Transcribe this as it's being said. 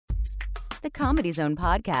The Comedy Zone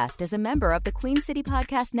podcast is a member of the Queen City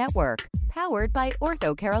Podcast Network, powered by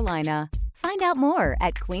Ortho Carolina. Find out more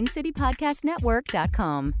at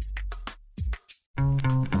queencitypodcastnetwork.com.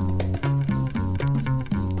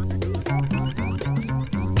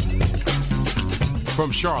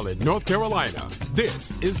 From Charlotte, North Carolina,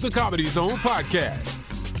 this is the Comedy Zone Podcast.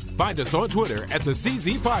 Find us on Twitter at the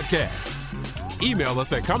CZ Podcast. Email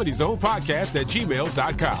us at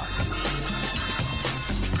comedyzonepodcast@gmail.com.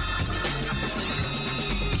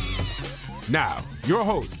 Now, your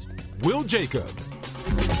host, Will Jacobs.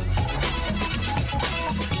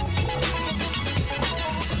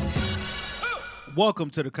 Welcome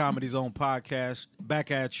to the Comedy Zone Podcast.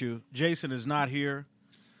 Back at you. Jason is not here.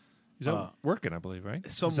 He's out working, I believe, right?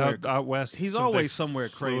 Somewhere He's out west. He's always somewhere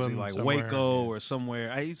crazy, like Waco or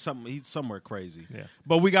somewhere. He's somewhere crazy. Yeah.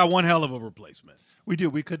 But we got one hell of a replacement. We do.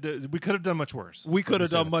 We could have done much worse. We could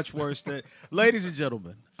have done much worse. Ladies and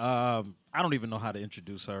gentlemen, I don't even know how to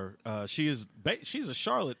introduce her. She's a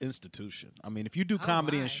Charlotte institution. I mean, if you do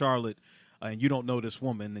comedy in Charlotte and you don't know this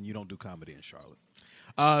woman, then you don't do comedy in Charlotte.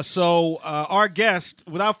 So our guest,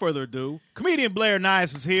 without further ado, comedian Blayr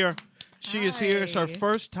Nias is here. She is here. It's her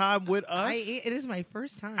first time with us. It is my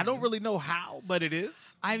first time. I don't really know how, but it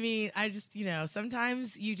is. I mean, I just,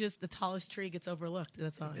 sometimes the tallest tree gets overlooked.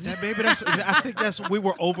 That's all. I think we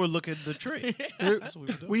were overlooking the tree. That's what we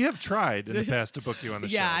were doing. We have tried in the past to book you on the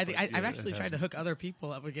show. Yeah, I've actually tried to hook other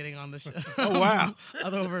people up with getting on the show. Oh, wow.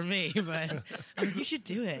 Other over me, but I'm like, you should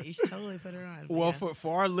do it. You should totally put her on. Well,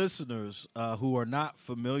 for our listeners who are not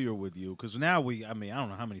familiar with you, because now I don't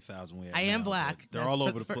know how many thousand we have. I am black. They're all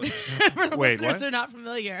over the place. For the Wait, listeners what? who are not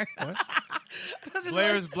familiar. What?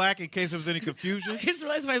 Blair is black, in case there was any confusion. I just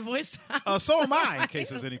realized my voice sounds. So am I, in case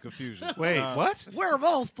there's any confusion. Wait, what? We're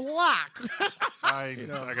both black. I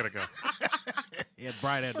gotta go. Yeah,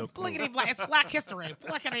 Brian had no clue. Blickety black. It's Black History.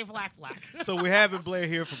 Blickety black. So we're having Blair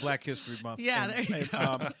here for Black History Month. Yeah, there you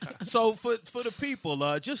go. So for the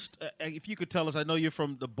people, just if you could tell us, I know you're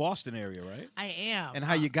from the Boston area, right? I am. And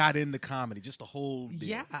how you got into comedy, just the whole deal.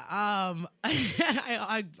 Yeah.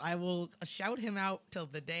 I will shout him out till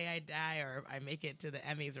the day I die, or I make it to the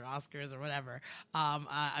Emmys or Oscars or whatever.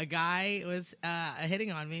 A guy was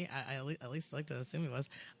hitting on me. I at least like to assume he was.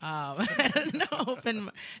 And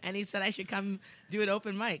he said I should come do an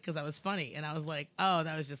open mic because I was funny, and I was like, oh,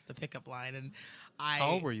 that was just the pickup line. And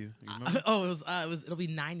how old were you? It'll be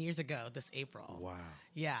 9 years ago this April. Wow.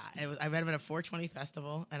 Yeah, I met him at a 420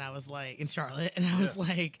 festival, and I was like in Charlotte, and I was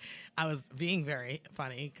like, I was being very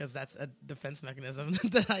funny because that's a defense mechanism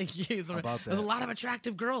that I use. About that? There's a lot of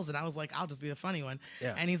attractive girls, and I was like, I'll just be the funny one.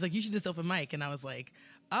 Yeah. And he's like, you should just open mic, and I was like,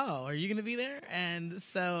 oh, are you gonna be there? And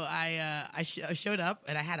so I showed up,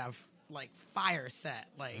 and I had a fire set.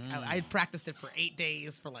 I practiced it for 8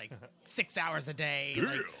 days for 6 hours a day,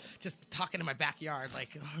 just talking in my backyard,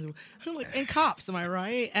 and cops, am I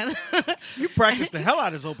right? And you practiced the hell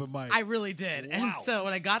out of this open mic. I really did. Wow. And so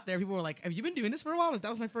when I got there, people were like, have you been doing this for a while? That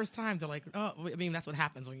was my first time. They're like, oh, I mean, that's what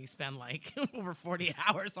happens when you spend over 40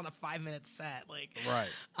 hours on a 5-minute set. Right.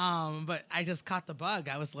 But I just caught the bug.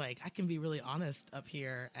 I was like, I can be really honest up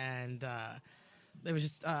here. And there was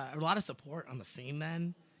just a lot of support on the scene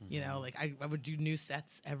then. I would do new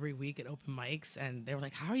sets every week at open mics, and they were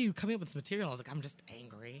like, how are you coming up with this material? I was like, I'm just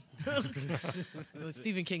angry.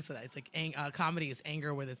 Stephen King said that. It's like comedy is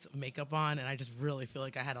anger with its makeup on, and I just really feel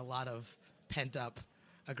like I had a lot of pent-up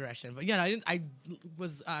aggression. But, I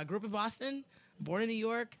grew up in Boston, born in New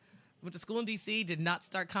York, went to school in D.C., did not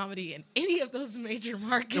start comedy in any of those major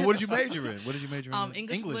markets. And what did you major in?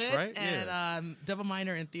 English lit, right? And double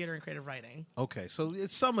minor in theater and creative writing. Okay, so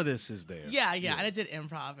some of this is there. Yeah. And I did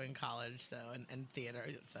improv in college, and theater.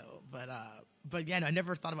 But I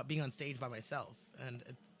never thought about being on stage by myself, and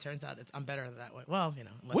it turns out I'm better that way. Well,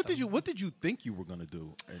 What did you think you were going to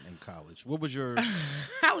do in college? What was your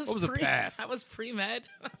what was the path? I was pre-med.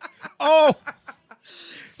 Oh.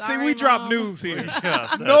 Sorry, See, we dropped Mom. news here.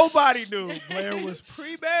 Yeah, Nobody knew Blair was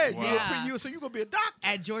pre-med. Wow. So you're going to be a doctor.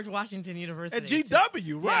 At George Washington University. At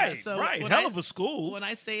GW, right. Yeah, so right. Hell of a school. When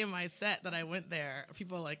I say in my set that I went there,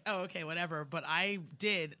 people are like, oh, okay, whatever. But I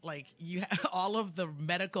did, all of the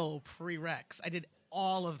medical prereqs. I did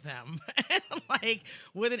all of them,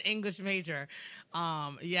 with an English major.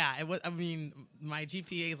 It was. I mean, my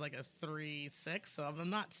GPA is like a 3.6, so I'm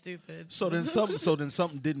not stupid. So then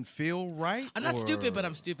something didn't feel right. I'm not stupid, but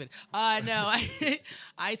I'm stupid. No,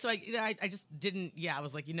 I just didn't. Yeah, I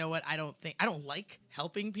was like, you know what? I don't like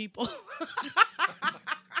helping people.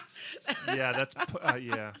 Yeah, that's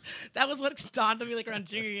yeah. That was what dawned on me like around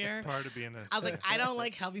junior year. Part of being I was like, I don't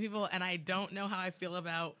like helping people, and I don't know how I feel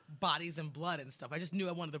about bodies and blood and stuff. I just knew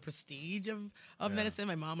I wanted the prestige of medicine.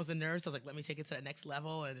 My mom was a nurse. I was like, let me take it to the next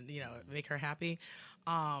level and, make her happy.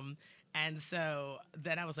 And so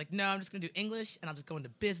then I was like, no, I'm just going to do English, and I'll just go into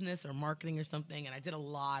business or marketing or something. And I did a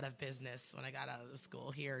lot of business when I got out of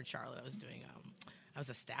school here in Charlotte. I was doing I was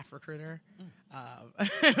a staff recruiter.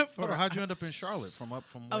 How'd you end up in Charlotte from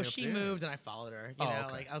way she up there? moved and I followed her. You know,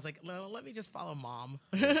 okay. like I was like, well, let me just follow mom.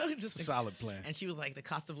 Just a solid plan. And she was like, the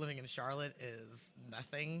cost of living in Charlotte is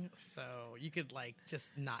nothing, so you could like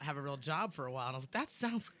just not have a real job for a while. And I was like, that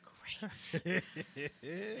sounds great.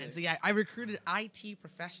 And so yeah, I recruited IT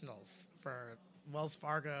professionals for Wells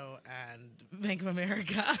Fargo and Bank of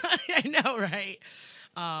America. I know, right?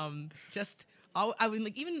 I mean,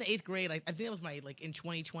 like even in the 8th grade, I think that was my in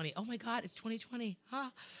 2020. Oh my God, it's 2020.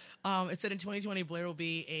 Huh? It said in 2020, Blayr will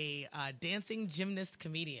be a dancing gymnast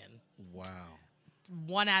comedian. Wow.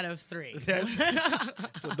 1 out of 3.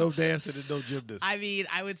 So no dancing and no gymnast. I mean,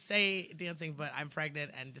 I would say dancing, but I'm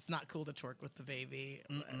pregnant and it's not cool to twerk with the baby.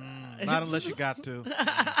 Not unless you got to.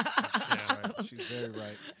 Yeah, right. She's very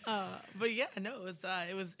right. But yeah, no,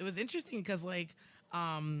 it was interesting because I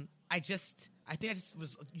think I just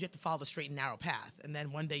was, you have to follow the straight and narrow path. And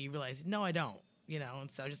then one day you realize, no, I don't, and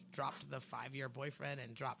so I just dropped the 5-year boyfriend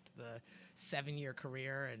and dropped the 7-year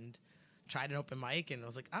career and tried an open mic. And I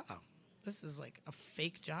was like, oh, this is like a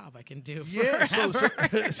fake job I can do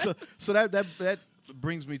forever. So that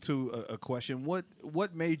brings me to a question. What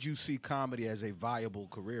made you see comedy as a viable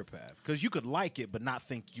career path? Because you could like it, but not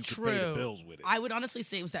think you could pay the bills with it. I would honestly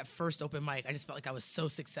say it was that first open mic. I just felt like I was so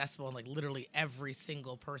successful, and like literally every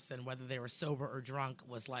single person, whether they were sober or drunk,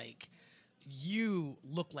 was like, "You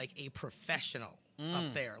look like a professional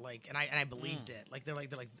up there." Like, and I believed it. Like they're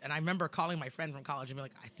like, and I remember calling my friend from college and being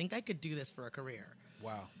like, "I think I could do this for a career."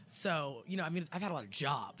 Wow. So, I mean, I've had a lot of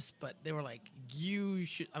jobs, but they were like, you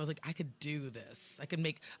should, I was like, I could do this.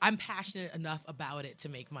 I'm passionate enough about it to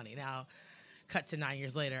make money. Now, cut to 9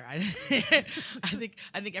 years later, I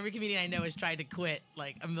think every comedian I know has tried to quit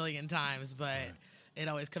like a million times, but it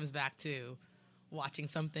always comes back to watching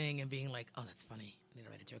something and being like, oh, that's funny. I need to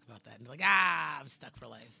write a joke about that. And they're like, I'm stuck for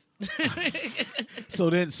life. So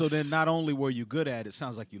then not only were you good at it,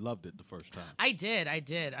 sounds like you loved it the first time. I did. I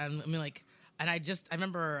mean, like, and I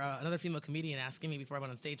remember another female comedian asking me before I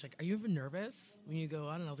went on stage, like, are you ever nervous when you go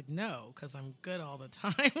on? And I was like, no, because I'm good all the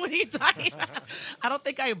time. What are you talking about? I don't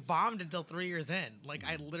think I bombed until 3 years in. Like,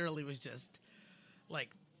 I literally was just,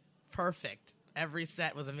 like, perfect. Every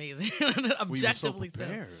set was amazing. Objectively so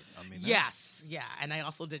prepared. I mean, yes, yeah, and I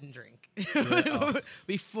also didn't drink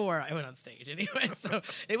before I went on stage. Anyway, so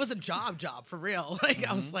it was a job for real. Like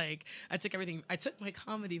I was like, I took my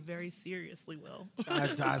comedy very seriously. Will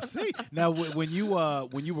I see. Now, when you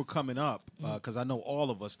were coming up, because I know all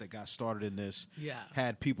of us that got started in this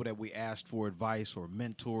had people that we asked for advice or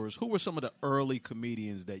mentors. Who were some of the early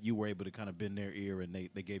comedians that you were able to kind of bend their ear and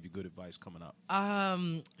they gave you good advice coming up?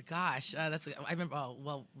 I remember. Oh,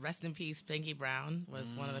 well, rest in peace. Pinky Brown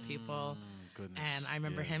was one of the people, goodness. And I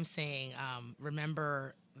remember him saying,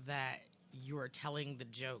 "Remember that you are telling the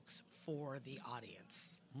jokes for the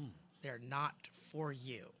audience. They're not for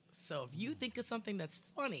you. So if you think of something that's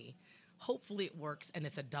funny, hopefully it works and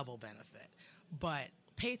it's a double benefit. But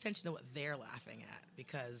pay attention to what they're laughing at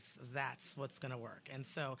because that's what's going to work." And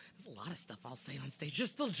so there's a lot of stuff I'll say on stage.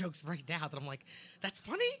 There's still jokes right now that I'm like, that's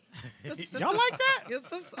funny? Y'all like that?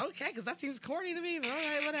 Okay, because that seems corny to me, but all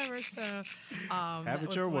right, whatever. So have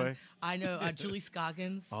it your way. I know Julie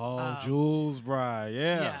Scoggins. Oh, Jules Brye,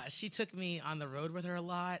 yeah. Yeah, she took me on the road with her a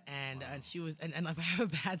lot, and she was, and if I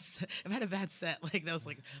have had a bad set, like that was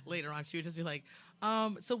like later on, she would just be like,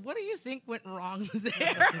 so what do you think went wrong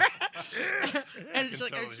there? And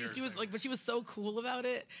she was like, but she was so cool about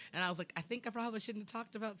it, and I was like, I think I probably shouldn't have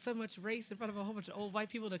talked about so much race in front of a whole bunch of old white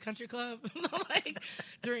people at a country club, like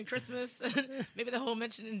during Christmas. Maybe the whole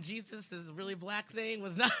mentioning Jesus is a really black thing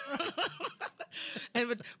was not.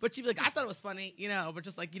 But she'd be like, I thought it was funny, but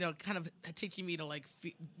just like, kind of teaching me to like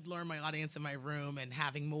learn my audience in my room and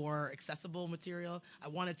having more accessible material. I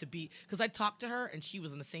wanted to be, because I talked to her and she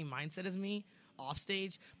was in the same mindset as me off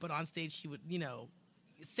stage, but on stage she would,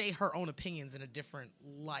 say her own opinions in a different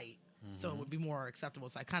light. So it would be more acceptable.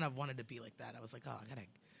 So I kind of wanted to be like that. I was like, oh,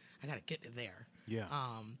 I gotta get there. Yeah.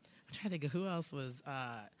 I'm trying to think of who else was,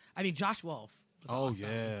 Josh Wolf. Oh, awesome.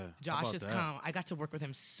 yeah. Josh has come. I got to work with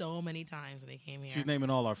him so many times when he came here. She's naming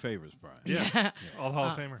all our favorites, Brian. Yeah. All Hall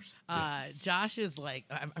of Famers. Josh is like,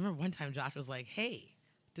 I remember one time Josh was like, hey,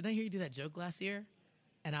 didn't I hear you do that joke last year?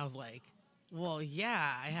 And I was like, well,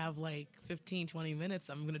 yeah, I have like 15, 20 minutes.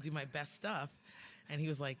 I'm going to do my best stuff. And he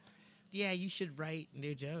was like, yeah, you should write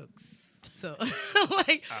new jokes. So,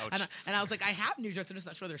 like, and I was like, I have new jokes. I'm just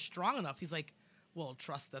not sure they're strong enough. He's like, well,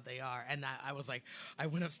 trust that they are. And I was like, I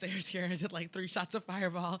went upstairs here and I did like 3 shots of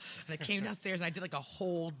Fireball. And I came downstairs and I did like a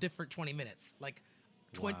whole different 20 minutes, like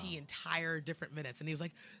 20 entire different minutes. And he was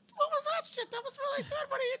like, what was that shit? That was really good.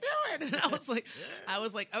 What are you doing? And I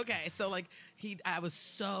was like, okay. So like I was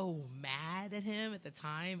so mad at him at the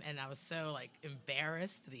time. And I was so like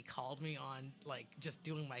embarrassed that he called me on like just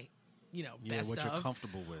doing my, best what stuff. You're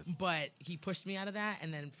comfortable with. But he pushed me out of that.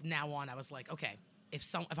 And then from now on, I was like, okay,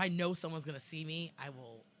 if I know someone's going to see me, I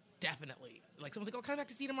will definitely. Like, someone's like, oh, come back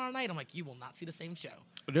to see tomorrow night. I'm like, you will not see the same show.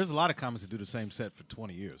 There's a lot of comics that do the same set for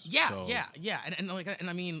 20 years. Yeah, so. yeah. And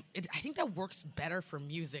I mean, I think that works better for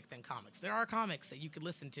music than comics. There are comics that you could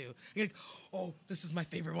listen to. You're like, oh, this is my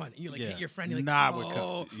favorite one. You like hit your friend. You're like, nah,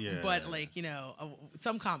 but like,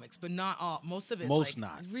 some comics, but not all. Most of it's most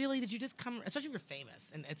like, not. Really, did you just come? Especially if you're famous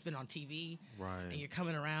and it's been on TV, right? And you're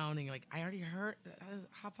coming around and you're like, I already heard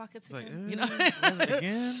Hot Pockets again,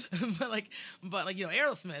 again. but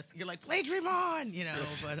Aerosmith, you're like, play Dream On,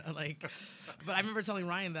 But I remember telling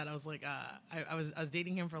Ryan that I was like, I was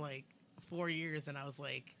dating him for like 4 years, and I was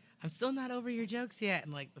like, I'm still not over your jokes yet.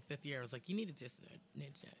 And like the 5th year, I was like, you need to just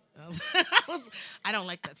I don't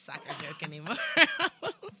like that soccer joke anymore.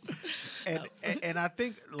 and I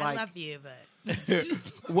think like I love you, but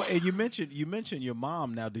well, and you mentioned your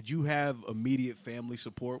mom. Now, did you have immediate family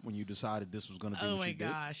support when you decided this was going to be what you did?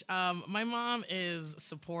 Oh my gosh, my mom is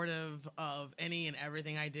supportive of any and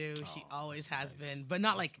everything I do. She always has been, but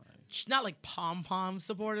not like pom pom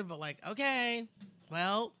supportive, but like, okay,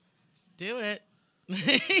 well, do it. And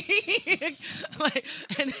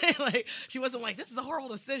then she wasn't like, this is a horrible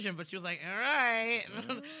decision, but she was like, all right,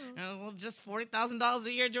 just $40,000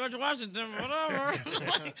 a year, George Washington, whatever.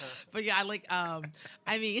 But yeah,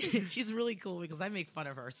 I mean, she's really cool because I make fun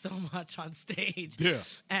of her so much on stage. Yeah.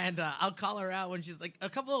 And I'll call her out when she's like, a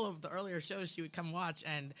couple of the earlier shows she would come watch,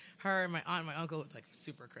 and her and my aunt and my uncle were like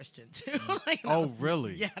super Christian too.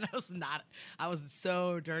 Really? Yeah, and I was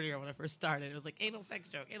so dirtier when I first started. It was like anal sex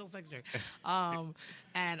joke.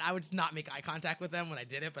 And I would just not make eye contact with them when I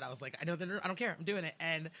did it, but I was like, I don't care, I'm doing it.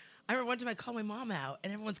 And I remember one time I called my mom out,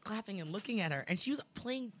 and everyone's clapping and looking at her, and she was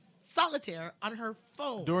playing solitaire on her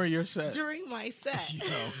phone during your set. During my set,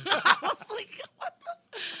 I was like, what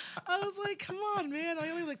the? I was like, come on, man! I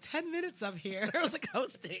only have like 10 minutes up here. I was like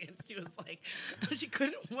hosting, and she was like, she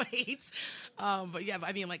couldn't wait. But yeah,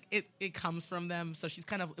 I mean, like it comes from them, so she's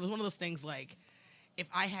kind of. It was one of those things like. If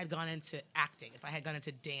I had gone into acting, if I had gone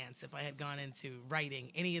into dance, if I had gone into writing,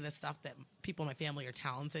 any of the stuff that people in my family are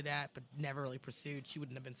talented at but never really pursued, she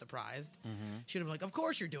wouldn't have been surprised. Mm-hmm. She would have been like, of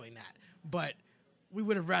course you're doing that. But we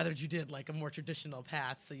would have rathered you did like a more traditional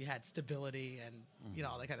path so you had stability and,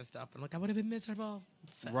 all that kind of stuff. And like, I would have been miserable.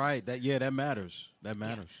 So, right. That matters. That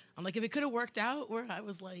matters. Yeah. I'm like, if it could have worked out where I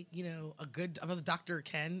was like, I was a Dr.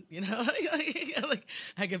 Ken, like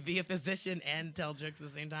I could be a physician and tell jokes at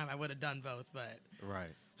the same time. I would have done both, but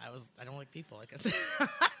right. I don't like people, like I said.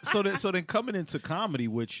 So then coming into comedy,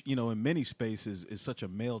 which, in many spaces is such a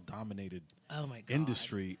male-dominated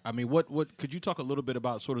industry. I mean, what could you talk a little bit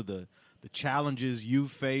about sort of the challenges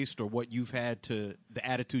you've faced or what you've had the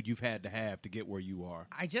attitude you've had to have to get where you are?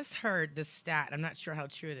 I just heard this stat. I'm not sure how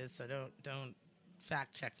true it is, so don't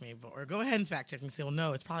fact check me, or go ahead and fact check me and say, well,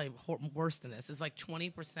 no, it's probably worse than this. It's like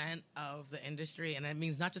 20% of the industry, and it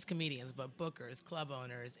means not just comedians, but bookers, club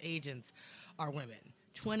owners, agents are women.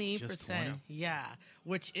 20%, yeah,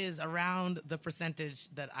 which is around the percentage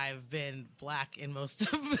that I've been black in most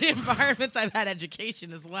of the environments I've had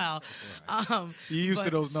education as well. Right. You're used to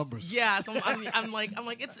those numbers, yeah. So I'm like I'm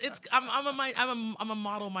a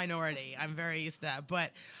model minority. I'm very used to that,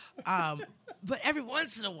 but every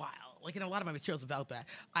once in a while. Like in a lot of my materials about that,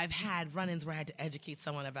 I've had run-ins where I had to educate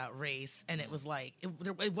someone about race, and it was like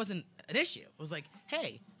it wasn't an issue. It was like,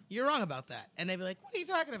 hey, you're wrong about that, and they'd be like, what are you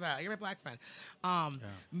talking about? You're my black friend.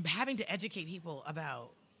 Having to educate people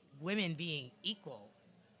about women being equal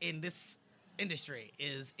in this industry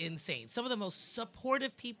is insane. Some of the most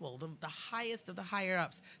supportive people, the highest of the higher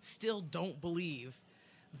ups, still don't believe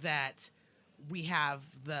that we have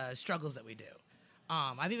the struggles that we do.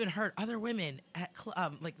 I've even heard other women at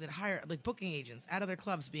that hire booking agents at other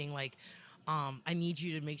clubs being like, I need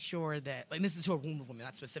you to make sure that, like, this is to a room of women,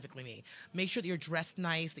 not specifically me. Make sure that you're dressed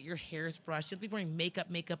nice, that your hair is brushed. You'll be wearing makeup,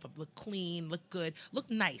 look clean, look good, look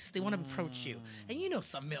nice. They want to approach you. And you know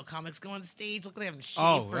some male comics go on stage, look like they haven't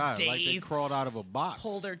shaved for days. Like they crawled out of a box.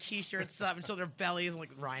 Pull their T-shirts up and show their bellies, like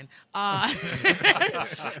Ryan.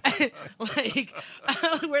 Like,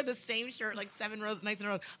 wear the same shirt like 7 nights in a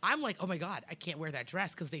row. I'm like, oh my God, I can't wear that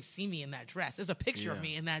dress because they've seen me in that dress. There's a picture of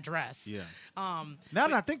me in that dress. Yeah. Now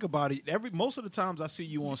that I think about it, most of the times I see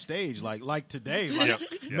you on stage, like today, like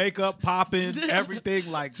makeup popping, everything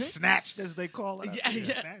like snatched as they call it.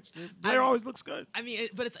 Snatched. Blayr always looks good. I mean,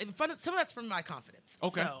 but it's fun. Some of that's from my confidence.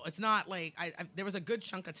 Okay. So it's not like there was a good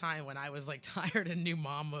chunk of time when I was like tired and new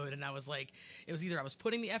mom mode, and I was like, it was either I was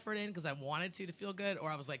putting the effort in because I wanted to feel good, or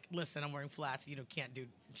I was like, listen, I'm wearing flats, can't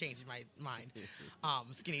change my mind.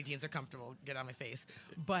 Skinny jeans are comfortable. Get on my face.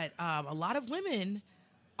 But a lot of women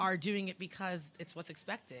are doing it because it's what's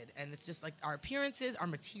expected, and it's just like our appearances, our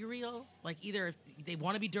material. Like either if they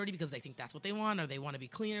want to be dirty because they think that's what they want, or they want to be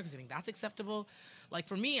cleaner because they think that's acceptable. Like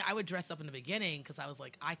for me, I would dress up in the beginning because I was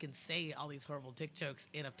like, I can say all these horrible dick jokes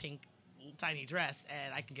in a pink tiny dress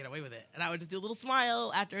and I can get away with it. And I would just do a little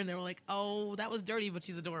smile after, and they were like, oh, that was dirty, but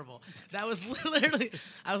she's adorable. That was literally,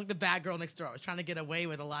 I was like the bad girl next door. I was trying to get away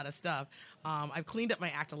with a lot of stuff. I've cleaned up my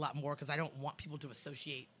act a lot more because I don't want people to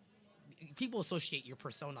associate your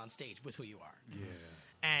persona on stage with who you are. Yeah.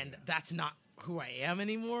 And that's not who I am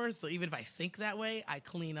anymore. So even if I think that way, I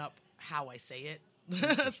clean up how I say it.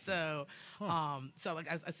 So like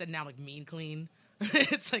I said now, like mean clean.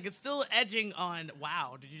 It's like it's still edging on,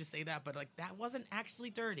 wow, did you just say that? But like that wasn't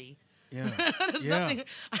actually dirty. Yeah. There's nothing,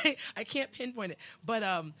 I can't pinpoint it. But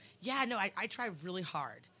I try really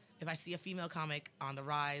hard. If I see a female comic on the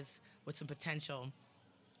rise with some potential,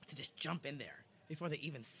 to just jump in there before they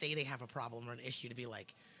even say they have a problem or an issue, to be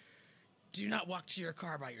like, do not walk to your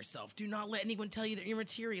car by yourself. Do not let anyone tell you that your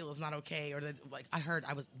material is not okay. Or that, like, I heard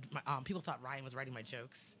people thought Ryan was writing my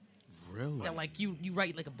jokes. Really? That like you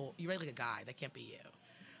write like a guy. That can't be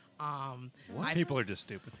you. People are just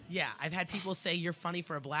stupid. Yeah, I've had people say you're funny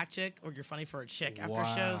for a black chick or you're funny for a chick after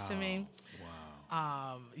shows to me.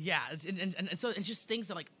 Wow. And so it's just things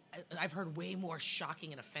that like I've heard way more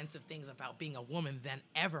shocking and offensive things about being a woman than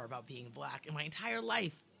ever about being black in my entire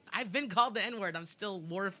life. I've been called the N-word. I'm still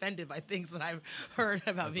more offended by things that I've heard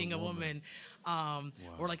about being a woman.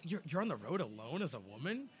 Or like you're on the road alone as a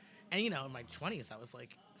woman. And, in my 20s, I was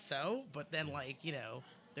like, so? But then, like,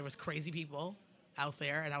 there was crazy people out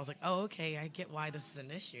there. And I was like, oh, okay, I get why this is an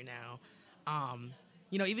issue now.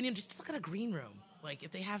 Even just look at a green room. Like,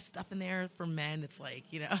 if they have stuff in there for men, it's like,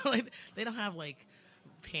 like they don't have, like,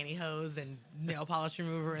 pantyhose and nail polish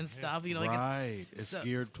remover and stuff. Right. It's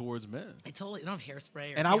geared towards men. I totally don't have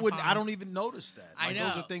hairspray or and tampons. I don't even notice that. I know.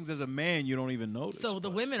 Those are things as a man you don't even notice. So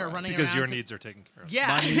the women are running because around. Because your needs are taken care of. Yeah.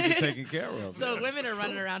 My needs are taken care of. So women are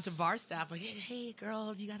running around to bar staff like, hey,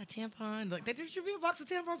 girls, you got a tampon? Like, there should be a box of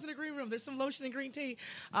tampons in the green room. There's some lotion and green tea.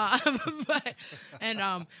 But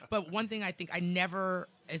one thing I think I never,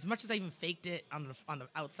 as much as I even faked it on the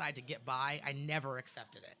outside to get by, I never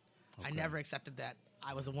accepted it. Okay. I never accepted that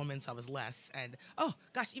I was a woman, so I was less. And, oh,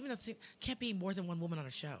 gosh, even if can't be more than one woman on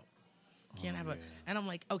a show. Can't have and I'm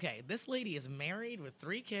like, okay, this lady is married with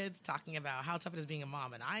 3 kids talking about how tough it is being a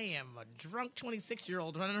mom, and I am a drunk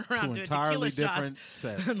 26-year-old running around doing tequila different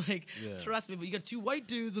shots. Sets. Like, trust me, but you got 2 white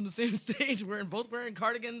dudes on the same stage both wearing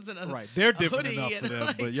cardigans and a they're different hoodie enough for them,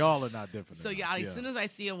 like, but y'all are not different. So enough. As soon as I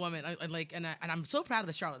see a woman, and I'm so proud of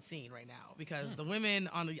the Charlotte scene right now because the women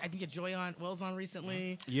on I think Joy Wells on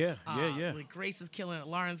recently. Yeah. Like Grace is killing it,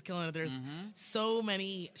 Lauren's killing it. There's so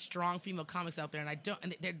many strong female comics out there,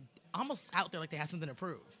 and they're almost out there like they have something to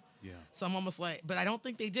prove. Yeah. So I'm almost like, but I don't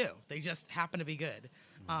think they do. They just happen to be good.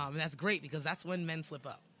 And that's great because that's when men slip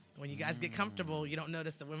up. When you guys get comfortable, you don't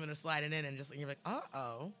notice the women are sliding in and you're like,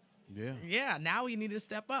 uh-oh. Yeah. Yeah, now you need to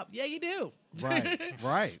step up. Yeah, you do.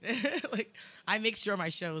 Right. Like, I make sure my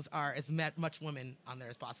shows are as much women on there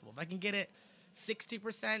as possible. If I can get it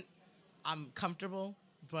 60%, I'm comfortable.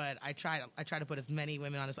 But I try to put as many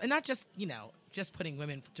women on as, and not just just putting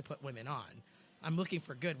women to put women on. I'm looking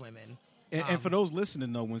for good women. And for those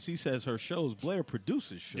listening, though, when she says her shows, Blayr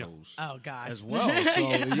produces shows. Oh, gosh. As well.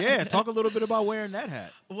 So, talk a little bit about wearing that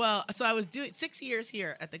hat. Well, so I was doing 6 years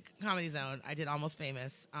here at the Comedy Zone. I did Almost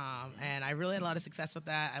Famous, and I really had a lot of success with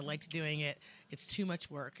that. I liked doing it. It's too much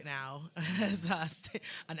work now as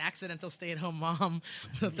an accidental stay-at-home mom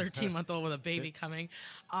with a 13-month-old with a baby coming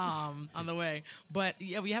on the way. But,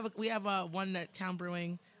 yeah, we have one at Town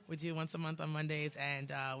Brewing. We do once a month on Mondays,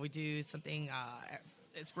 and we do something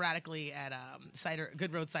sporadically at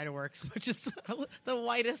Good Road Cider Works, which is the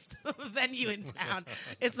whitest venue in town.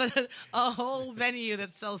 It's a whole venue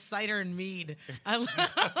that sells cider and mead.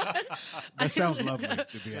 That sounds lovely. To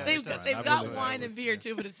be honest. They've got wine and beer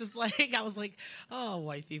too, but it's just like I was like, oh,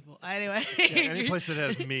 white people. Anyway, any place that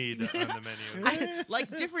has mead on the menu,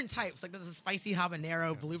 like different types. Like there's a spicy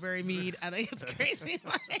habanero blueberry mead. I think it's crazy.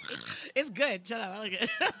 It's good. Shut up. I like it.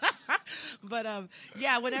 But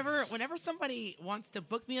yeah, whenever somebody wants to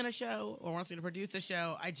book me on a show or wants me to produce a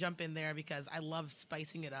show, I jump in there because I love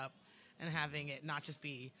spicing it up and having it not just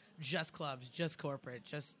be just clubs, just corporate,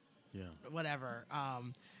 just whatever.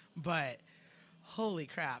 But holy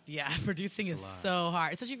crap, yeah, producing is so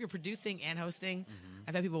hard, especially if you're producing and hosting. Mm-hmm.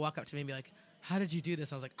 I've had people walk up to me and be like, "How did you do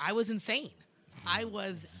this?" I was like, "I was insane. I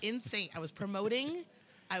was insane. I was promoting."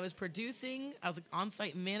 I was producing. I was like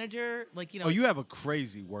on-site manager. Like, you know. Oh, you have a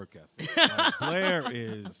crazy work ethic. Like, Blayr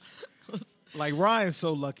is like Ryan's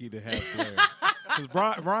so lucky to have Blayr.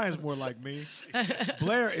 Because Ryan's more like me.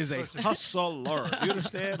 Blayr is a hustler. You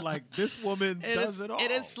understand? Like, this woman does it all.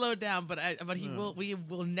 It is slowed down, but we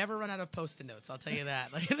will never run out of Post-it notes. I'll tell you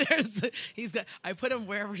that. Like, I put him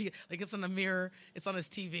wherever it's on the mirror. It's on his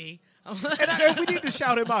TV. And we need to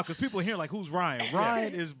shout him out because people are hearing, like, who's Ryan?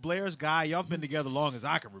 Ryan is Blair's guy. Y'all been together long as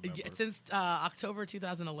I can remember. Since October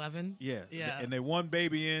 2011. Yeah. And they one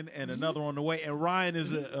baby in and another on the way. And Ryan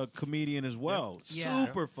is a comedian as well. Yeah.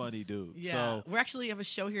 Super funny dude. Yeah. So we actually have a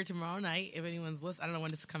show here tomorrow night. If anyone's listening, I don't know when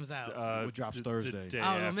this comes out. It drops Thursday.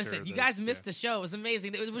 Don't miss it. You guys missed the show. It was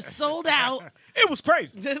amazing. It was sold out. It was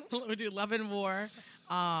crazy. We do Love and War.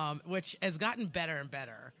 Which has gotten better and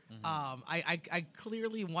better. Mm-hmm. I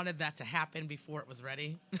clearly wanted that to happen before it was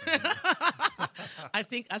ready. I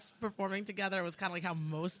think us performing together was kind of like how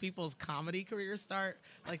most people's comedy careers start.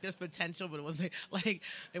 Like there's potential, but it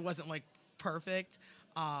wasn't like perfect.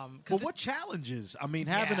 Well, what challenges? I mean,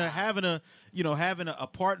 having a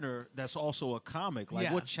partner that's also a comic.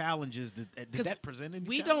 Like, what challenges did that present? Any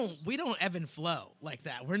we don't ebb and flow like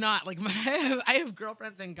that. We're not like I have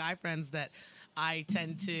girlfriends and guy friends that I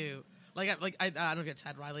tend to I don't get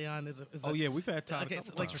Todd Riley on. We've had Todd. Okay,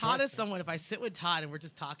 so Todd is someone. If I sit with Todd and we're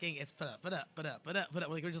just talking, it's put up.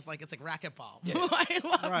 Like we're just like it's like racquetball. Yeah.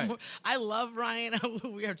 I love Ryan.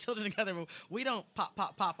 We have children together, but we don't pop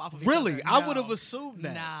off of each other. Really? I would have assumed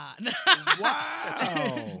that. Nah.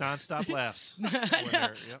 Wow. Nonstop laughs.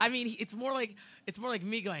 Yep. I mean, it's more like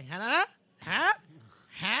me going, huh?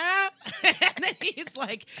 And then he's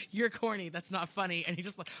like, "You're corny. That's not funny." And he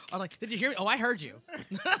just I'm like, "Did you hear me? Oh, I heard you."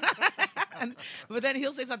 But then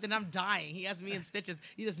he'll say something. I'm dying. He has me in stitches.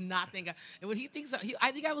 He does not think. And when he thinks,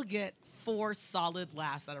 I think I will get 4 solid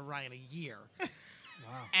laughs out of Ryan a year. Wow.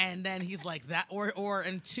 And then he's like that,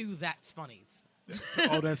 and 2 that's funnies.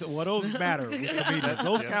 Those matter.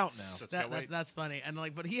 Those count now. That's funny. And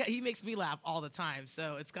but he makes me laugh all the time.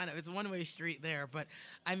 So it's it's a one-way street there. But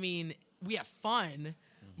I mean, we have fun.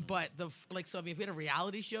 But so if we had a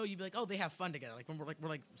reality show, you'd be like, oh, they have fun together. Like when we're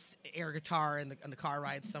air guitar in the car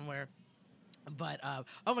ride somewhere. But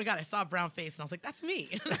oh my God, I saw a brown face and I was like, that's me.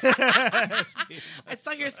 I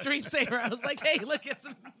saw your screensaver. I was like, hey, look, it's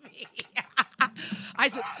me. I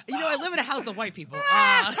said, I live in a house of white people.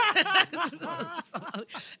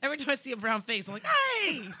 Every time I see a brown face, I'm like,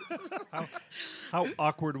 hey. How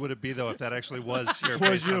awkward would it be though if that actually was your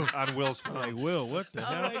face on Will's phone? Like, Will, what the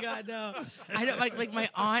hell? Oh my God, no. I know, like my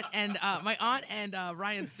aunt and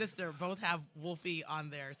Ryan's sister both have Wolfie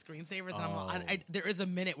on their screensavers, and there is a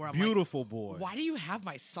minute where I'm beautiful boy. Why do you have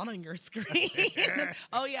my son on your screen?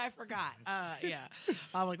 Oh yeah, I forgot. Yeah.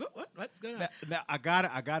 I'm like, what's going on? Now I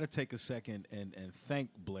gotta take a second and thank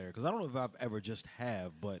Blayr, because I don't know if I've ever just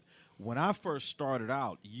have, but when I first started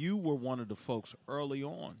out, you were one of the folks early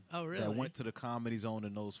on that went to the Comedy Zone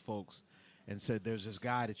and those folks and said, "There's this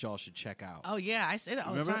guy that y'all should check out." Oh yeah, I say that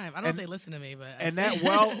all the time. I don't know if they listen to me, but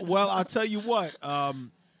I'll tell you what.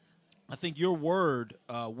 I think your word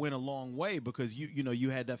went a long way because you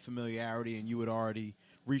had that familiarity and you had already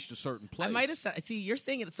reached a certain place. I might have said, see, you're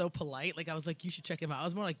saying it so polite. Like I was like, you should check him out. I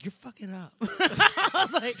was more like, you're fucking up. I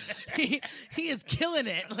was like, he is killing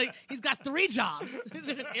it. Like he's got 3 jobs. He's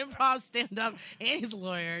an improv, stand up, and he's a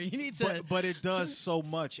lawyer. You need to. But it does so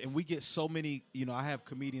much, and we get so many. I have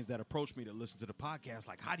comedians that approach me that listen to the podcast.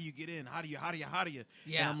 Like, how do you get in? How do you?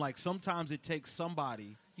 Yeah. And I'm like, sometimes it takes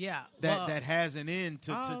somebody. Yeah, that has an end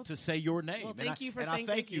to say your name. Well, thank you for saying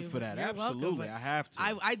I thank you for that. You're Absolutely, welcome, I have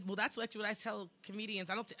to. Well, that's actually what I tell comedians.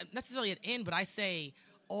 I don't necessarily an end, but I say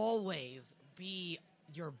always be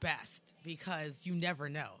your best because you never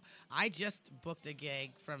know. I just booked a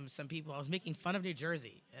gig from some people. I was making fun of New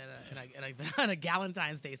Jersey in a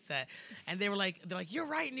Galentine's Day set, and they're like, "You're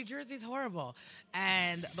right, New Jersey's horrible."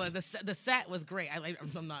 And the set was great.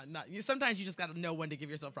 I'm not. Sometimes you just got to know when to give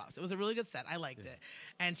yourself props. It was a really good set. I liked it.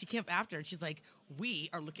 And she came up after, and she's like, "We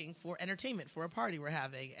are looking for entertainment for a party we're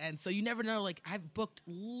having." And so you never know. Like, I've booked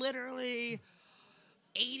literally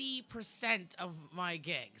 80% of my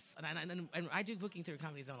gigs, and I do booking through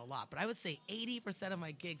Comedy Zone a lot, but I would say 80% of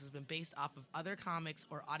my gigs has been based off of other comics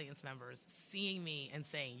or audience members seeing me and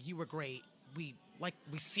saying, "You were great. We like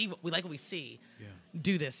what we see. Yeah.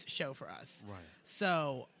 Do this show for us." Right.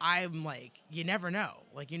 So I'm like, you never know.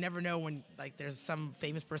 Like, you never know when, like, there's some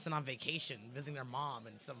famous person on vacation visiting their mom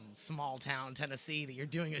in some small town, Tennessee, that you're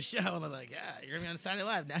doing a show, and they're like, "Yeah, you're gonna be on Saturday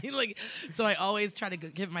Night Live now." Like, so I always try to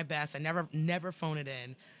give it my best. I never phone it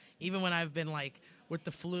in, even when I've been like with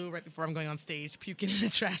the flu right before I'm going on stage, puking in the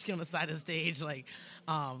trash can on the side of the stage, like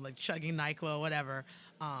chugging NyQuil, whatever.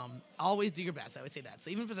 Always do your best. I always say that. So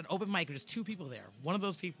even if it's an open mic, there's 2 people there. One of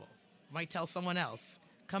those people might tell someone else,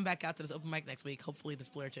 "Come back out to this open mic next week. Hopefully this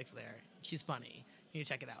Blayr chick's there. She's funny. You need to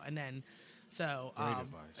check it out." And then, so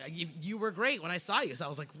you were great when I saw you. So I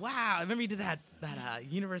was like, wow. I remember you did that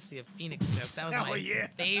University of Phoenix joke. That was my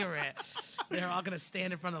favorite. They're all gonna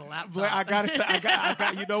stand in front of the laptop. But I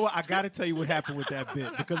got. You know what? I got to tell you what happened with that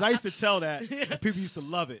bit, because I used to tell that, and people used to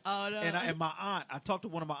love it. Oh no! And my aunt, I talked to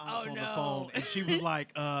one of my aunts on the phone, and she was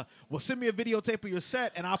like, "Well, send me a videotape of your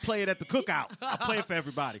set, and I'll play it at the cookout. I'll play it for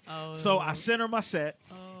everybody." So I sent her my set,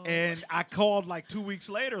 and I called like 2 weeks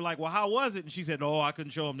later, like, "Well, how was it?" And she said, "Oh, I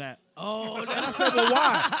couldn't show him that." Oh no! And I said, "Well,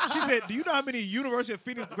 why?" She said, "Do you know how many University of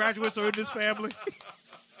Phoenix graduates are in this family?"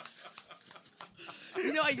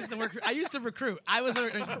 You know, I used to recruit. I was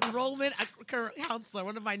an enrollment counselor,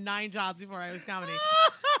 one of my 9 jobs before I was comedy.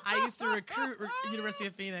 I used to recruit University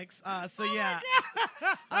of Phoenix. So yeah,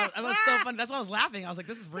 it was so fun. That's why I was laughing. I was like,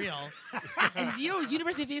 "This is real." And you know,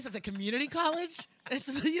 University of Phoenix is a community college.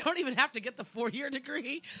 You don't even have to get the 4-year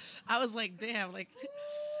degree. I was like, damn, like.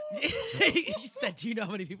 She said, "Do you know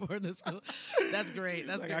how many people are in this school?" That's great.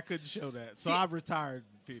 That's like, great. I couldn't show that, so I've retired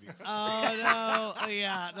Phoenix. Oh no! Oh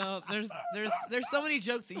yeah, no. There's so many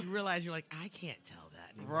jokes that you realize you're like, I can't tell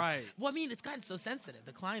that anymore. Right. Well, I mean, it's gotten so sensitive,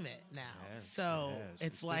 the climate now. Yes, So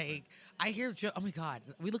it's it's like I hear oh my God,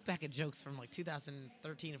 we look back at jokes from like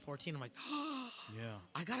 2013 and 14. I'm like, Yeah.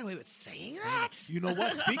 I got away with saying that. You know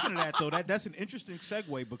what? Speaking of that, though, that's an interesting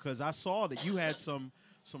segue, because I saw that you had some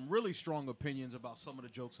really strong opinions about some of the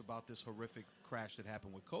jokes about this horrific crash that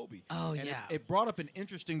happened with Kobe. Oh, and yeah. It brought up an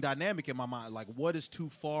interesting dynamic in my mind. Like, what is too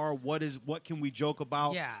far? What can we joke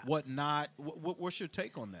about? Yeah. What not? What's your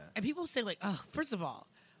take on that? And people say, like, oh, first of all,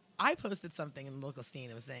 I posted something in the local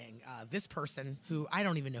scene. It was saying this person, who I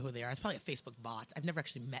don't even know who they are, it's probably a Facebook bot. I've never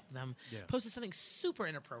actually met them. Yeah. Posted something super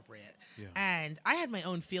inappropriate. Yeah. And I had my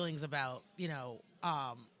own feelings about,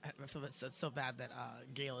 I feel so bad that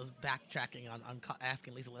Gail is backtracking on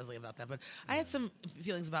asking Lisa Leslie about that. But I had some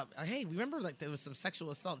feelings about, hey, remember, like, there was some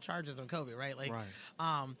sexual assault charges on Kobe, right? Like, right.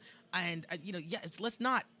 let's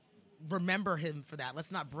not remember him for that. Let's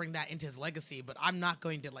not bring that into his legacy, but I'm not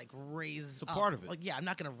going to, like, raise It's a part of it. Like, yeah, I'm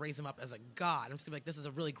not going to raise him up as a god. I'm just going to be like, this is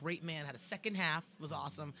a really great man, had a second half, was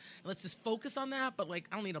awesome. And let's just focus on that, but, like,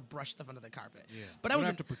 I don't need to brush stuff under the carpet. Yeah. But You I don't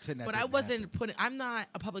wasn't have to pretend that But I didn't wasn't happen. putting, I'm not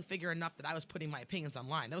a public figure enough that I was putting my opinions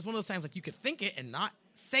online. That was one of those times, like, you could think it and not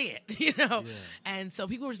say it, Yeah. And so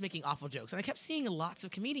people were just making awful jokes. And I kept seeing lots of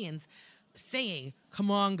comedians saying, "Come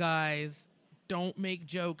on, guys, don't make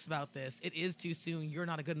jokes about this. It is too soon. You're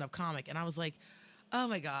not a good enough comic." And I was like, oh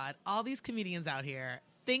my God, all these comedians out here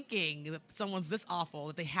thinking that someone's this awful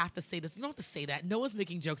that they have to say this. You don't have to say that. No one's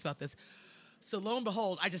making jokes about this. So lo and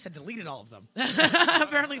behold, I just had deleted all of them.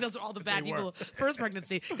 Apparently those are all the bad people first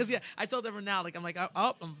pregnancy. Because I told everyone now, like, I'm like,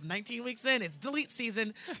 I'm 19 weeks in. It's delete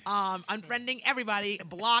season. Unfriending everybody.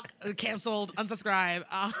 Block, canceled, unsubscribe.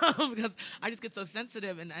 Because I just get so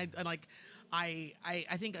sensitive, and I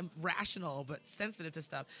think I'm rational but sensitive to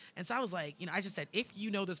stuff. And so I was like, I just said, if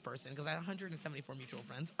you know this person, because I had 174 mutual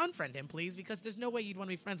friends, unfriend him, please, because there's no way you'd want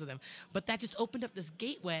to be friends with him. But that just opened up this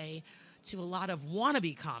gateway to a lot of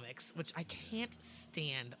wannabe comics, which I can't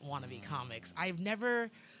stand wannabe comics. I've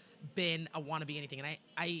never been a wannabe anything. And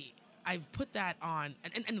I've put that on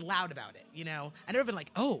and loud about it, I've never been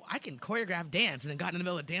like, oh, I can choreograph dance, and then gotten in the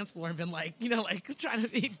middle of the dance floor and been like, like trying to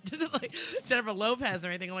be like Jennifer Lopez or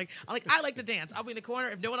anything. I'm like, I like to dance. I'll be in the corner.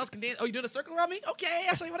 If no one else can dance, oh, you doing a circle around me? Okay,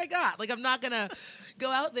 I'll show you what I got. Like, I'm not gonna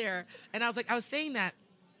go out there. And I was saying that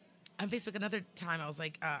on Facebook another time. I was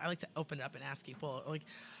like, I like to open it up and ask people, like,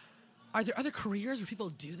 are there other careers where people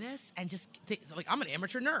do this and just like I'm an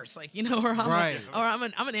amateur nurse, like or I'm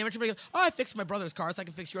an amateur. Oh, I fixed my brother's car, so I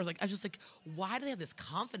can fix yours. Like I was just like, why do they have this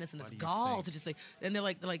confidence and this gall to just like? And they're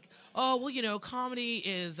like, oh well, comedy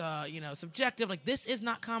is subjective. Like this is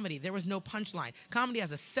not comedy. There was no punchline. Comedy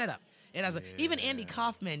has a setup. It has even Andy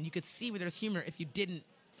Kaufman. You could see where there's humor if you didn't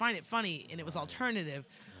find it funny and it was alternative.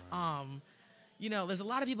 There's a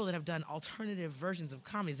lot of people that have done alternative versions of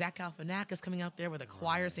comedy. Zach Galifianakis coming out there with a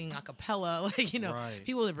choir singing a cappella,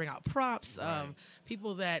 people that bring out props,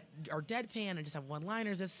 people that are deadpan and just have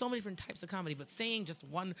one-liners. There's so many different types of comedy, but saying just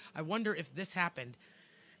one, I wonder if this happened,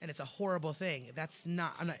 and it's a horrible thing. That's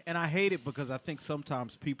not. And I hate it because I think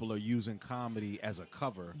sometimes people are using comedy as a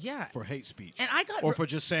cover for hate speech. And I got for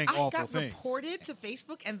just saying awful things. I got reported to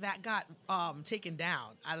Facebook, and that got taken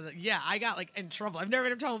down. I got like in trouble. I've never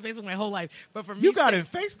been in trouble with Facebook my whole life, but for me, you got in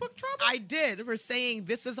Facebook trouble. I did for saying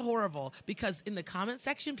this is horrible because in the comment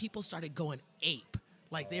section, people started going ape.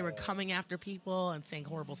 Like they were coming after people and saying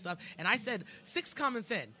horrible stuff. And I said 6 comments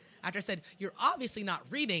in after I said, "You're obviously not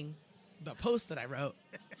reading the post that I wrote."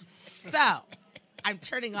 So I'm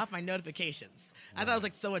turning off my notifications. I thought I was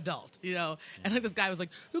like so adult, And like this guy was like,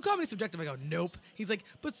 "The comedy's subjective." I go, "Nope." He's like,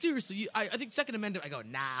 "But seriously, I think Second Amendment." I go,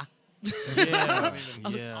 "Nah." I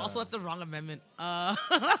was like, also, that's the wrong amendment.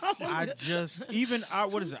 What is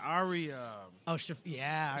it, Ari?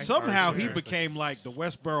 Somehow he became like the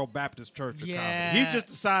Westboro Baptist Church of comedy. He just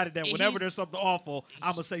decided that whenever there's something awful,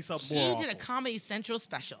 I'm gonna say something more awful. He did a Comedy Central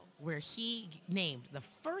special where he named the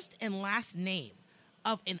first and last name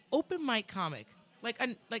of an open mic comic, like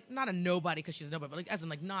not a nobody because she's a nobody, but like as in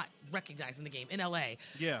like not recognized in the game in L.A.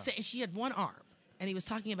 Yeah, so, and she had one arm. And he was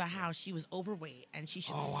talking about how she was overweight and she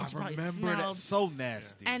should. Oh, she I remember smelled. that. So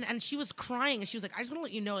nasty. And she was crying and she was like, "I just want to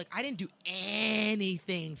let you know, like, I didn't do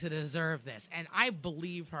anything to deserve this." And I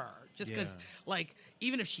believe her, just because, like,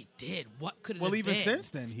 even if she did, what could it have been? Well, even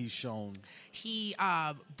since then, he's shown. He,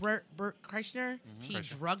 Bert Kreischer, he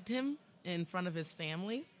drugged him in front of his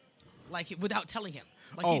family, like without telling him.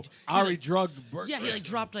 Like Ari drugged Bert. Yeah, he like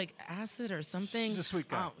dropped like acid or something. He's a sweet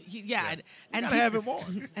guy. And have him more.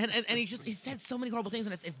 and he said so many horrible things,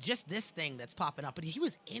 and it's just this thing that's popping up. But he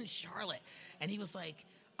was in Charlotte, and he was like,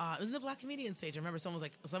 it was in the Black Comedians page. I remember someone was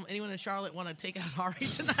like, anyone in Charlotte want to take out Ari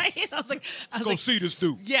tonight? And I was like, let's go see this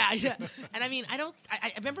dude. Yeah. And I mean, I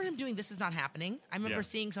remember him doing This Is Not Happening. I remember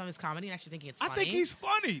seeing some of his comedy and actually thinking it's funny. I think he's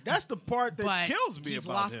funny. That's the part that kills me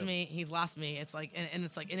about him. He's lost me. It's like, and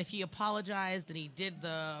it's like, and if he apologized and he did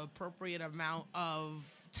the appropriate amount of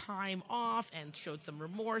time off and showed some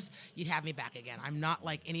remorse, you'd have me back again. I'm not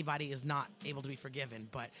like anybody is not able to be forgiven,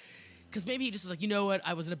 but because maybe he just was like, you know what,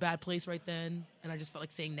 I was in a bad place right then, and I just felt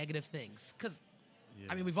like saying negative things. Because,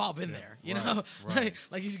 I mean, we've all been there, you know? Right.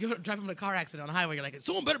 Like you go driving in a car accident on the highway, you're like,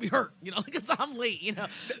 someone better be hurt, because I'm late,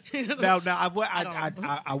 Now,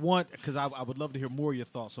 I want, because I would love to hear more of your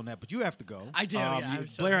thoughts on that, but you have to go. I do,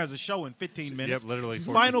 Blayr has a show in 15 minutes. Yep, literally.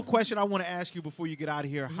 Final question I want to ask you before you get out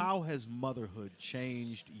of here. How has motherhood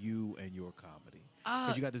changed you and your comedy?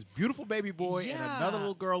 Because you got this beautiful baby boy and another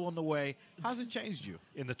little girl on the way. How's it changed you?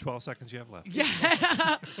 In the 12 seconds you have left.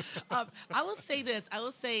 Yeah. I will say this. I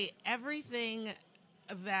will say everything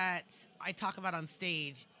that I talk about on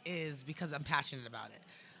stage is because I'm passionate about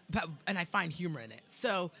it. And I find humor in it.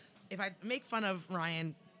 So if I make fun of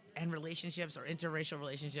Ryan and relationships or interracial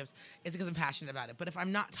relationships, it's because I'm passionate about it. But if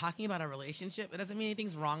I'm not talking about a relationship, it doesn't mean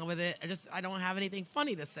anything's wrong with it. I don't have anything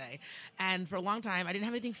funny to say. And for a long time, I didn't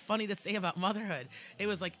have anything funny to say about motherhood. It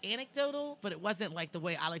was like anecdotal, but it wasn't like the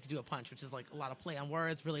way I like to do a punch, which is like a lot of play on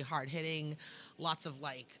words, really hard hitting, lots of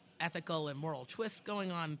like ethical and moral twists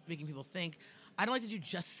going on, making people think. I don't like to do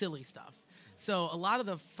just silly stuff. So a lot of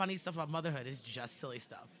the funny stuff about motherhood is just silly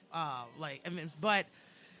stuff. But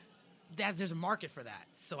there's a market for that.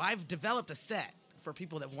 So I've developed a set for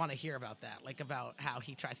people that want to hear about that, like about how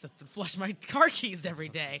he tries to flush my car keys every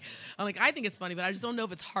day. I'm like, I think it's funny, but I just don't know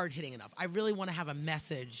if it's hard hitting enough. I really want to have a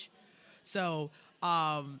message. So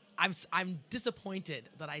I'm disappointed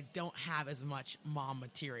that I don't have as much mom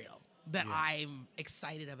material that I'm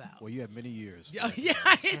excited about. Well, you have many years. Yeah,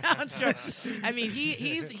 I'm sure. I mean,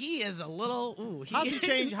 he is a little. Ooh, how's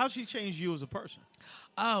she changed you as a person?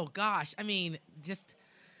 Oh gosh, I mean, just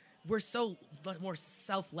we're so more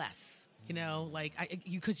selfless.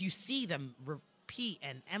 Because you see them repeat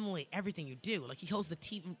and emulate everything you do. Like he holds the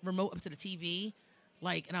remote up to the TV,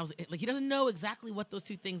 and I was like, he doesn't know exactly what those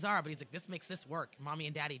two things are, but he's like, this makes this work. Mommy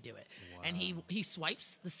and Daddy do it, and he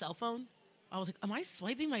swipes the cell phone. I was like, am I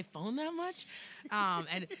swiping my phone that much?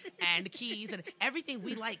 And keys and everything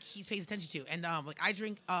we like, he pays attention to. And I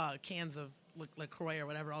drink cans of LaCroix or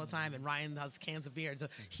whatever all the time, and Ryan has cans of beer. So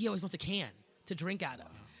he always wants a can to drink out of.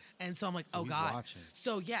 And so I'm like, oh he's God. watching.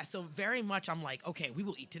 So yeah, so very much I'm like, okay, we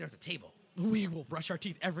will eat dinner at the table. We will brush our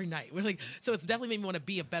teeth every night. We're like, so it's definitely made me want to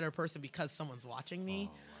be a better person because someone's watching me.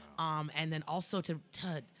 Oh, wow. And then also to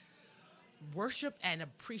worship and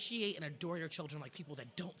appreciate and adore your children like people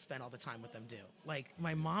that don't spend all the time with them do. Like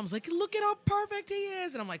my mom's like, look at how perfect he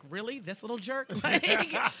is, and I'm like, really, this little jerk, like,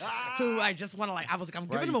 who I just want to like. I was like, I'm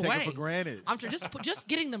giving him away. Take it for granted. I'm just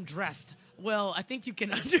getting them dressed. Well, I think you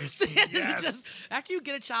can understand. Yes. Just after you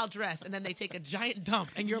get a child dressed and then they take a giant dump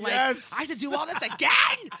and you're Yes. like, I have to do all this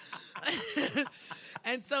again.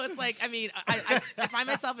 And so it's like, I mean, I find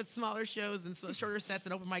myself at smaller shows and shorter sets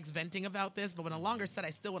and open mics venting about this, but when a longer set, I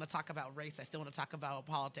still want to talk about race. I still want to talk about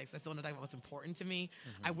politics. I still want to talk about what's important to me.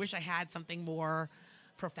 Mm-hmm. I wish I had something more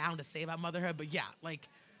profound to say about motherhood, but yeah, like,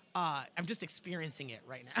 I'm just experiencing it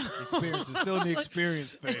right now. Still in the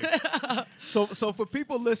experience phase. So for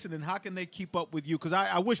people listening, how can they keep up with you? Because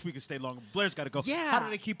I wish we could stay longer. Blair's got to go. Yeah. How do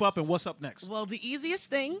they keep up, and what's up next? Well, the easiest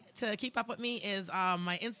thing to keep up with me is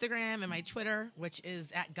my Instagram and my Twitter, which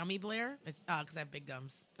is at Gummy Blayr. It's because I have big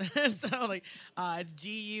gums. So like it's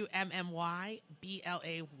GUMMYBLAYR.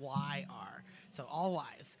 So all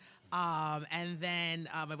Y's. And then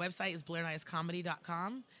my website is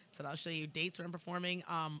BlayrNiasComedy.com. So I'll show you dates where I'm performing.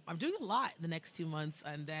 I'm doing a lot the next 2 months,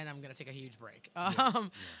 and then I'm going to take a huge break. I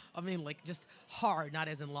mean, like, just hard, not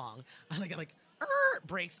as in long. I like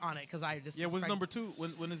breaks on it because I just... Yeah, when's number 2?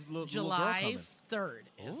 When is little girl July coming? 3rd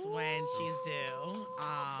is when she's due.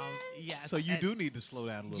 Yes. So you do need to slow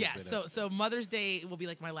down a little bit. Yeah, so Mother's Day will be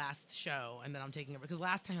like my last show, and then I'm taking over. Because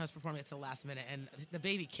last time I was performing, it's the last minute, and the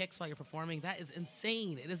baby kicks while you're performing. That is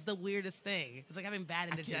insane. It is the weirdest thing. It's like having bad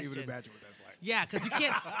indigestion. I can't even imagine what that's like. Yeah, because you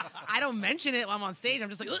can't... I don't mention it while I'm on stage. I'm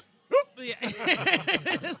just like... Yeah.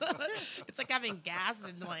 It's like having gas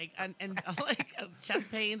and like chest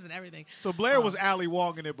pains and everything. So Blayr was Ali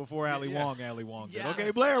Wong in it before Ali Wong did. Yeah.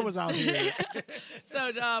 Okay, Blayr was out here.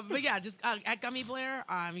 So, but yeah, just at Gummy Blayr,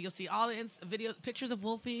 you'll see all the pictures of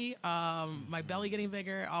Wolfie, my belly getting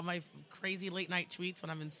bigger, all my crazy late night tweets when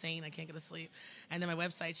I'm insane, I can't get to sleep, and then my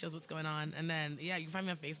website shows what's going on, and then you can find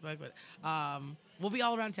me on Facebook, but we'll be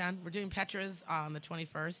all around town. We're doing Petra's on the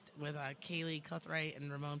 21st with Kaylee Cuthright and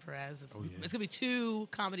Ramon Perez. It's gonna be 2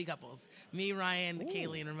 comedy couples, me, Ryan,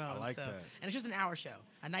 Kaylee, and Ramon. I like that. And it's just an hour show,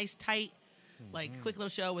 a nice tight, like quick little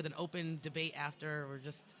show with an open debate after. We're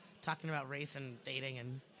just talking about race and dating,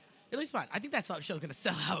 and it'll be fun. I think that show's going to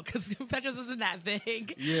sell out because Petra's isn't that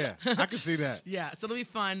big. Yeah, I can see that. Yeah, so it'll be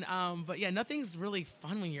fun. But yeah, nothing's really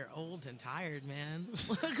fun when you're old and tired, man.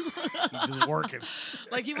 You're just working.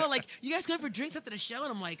 Like people are like, you guys going for drinks after the show?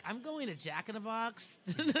 And I'm like, I'm going to Jack in the Box.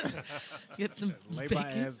 Get some Lay bacon,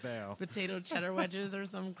 my ass down. potato cheddar wedges or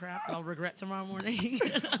some crap I'll regret tomorrow morning.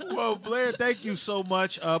 Well, Blayr, thank you so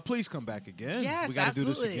much. Please come back again. Yes, we got to do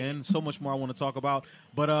this absolutely. again. So much more I want to talk about.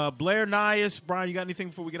 But Blayr Nias, Brian, you got anything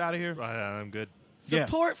before we get out of here? I'm good.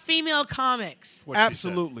 Support female comics. What she said.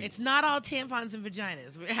 Absolutely. It's not all tampons and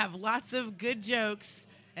vaginas. We have lots of good jokes.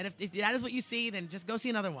 And if that is what you see, then just go see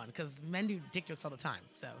another one because men do dick jokes all the time.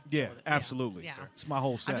 So Yeah, absolutely. Yeah. It's my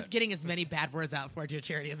whole set. I'm just getting as many bad words out before I do a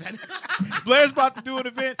charity event. Blair's about to do an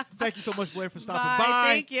event. Thank you so much, Blayr, for stopping by.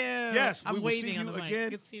 Thank you. Yes, I'm we will waving see on you the mic. again.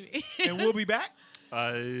 Good to see me. And we'll be back. Do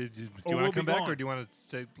you Or want we'll to come be back, gone. or do you want to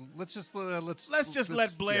say? Let's just Let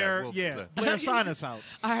Blayr. Blayr, sign us out.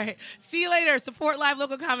 All right. See you later. Support live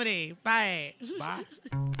local comedy. Bye. Bye.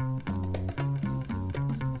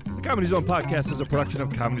 The Comedy Zone podcast is a production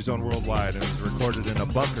of Comedy Zone Worldwide and is recorded in a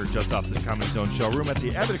bunker just off the Comedy Zone showroom at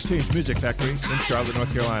the Abbott Exchange Music Factory in Charlotte,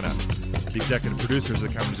 North Carolina. The executive producers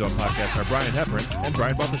of the Comedy Zone podcast are Brian Hepburn and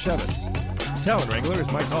Brian Baltashevitz. Talent Wrangler is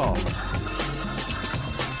Mike Hall.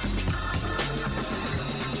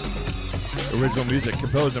 Original music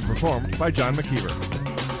composed and performed by John McKeever.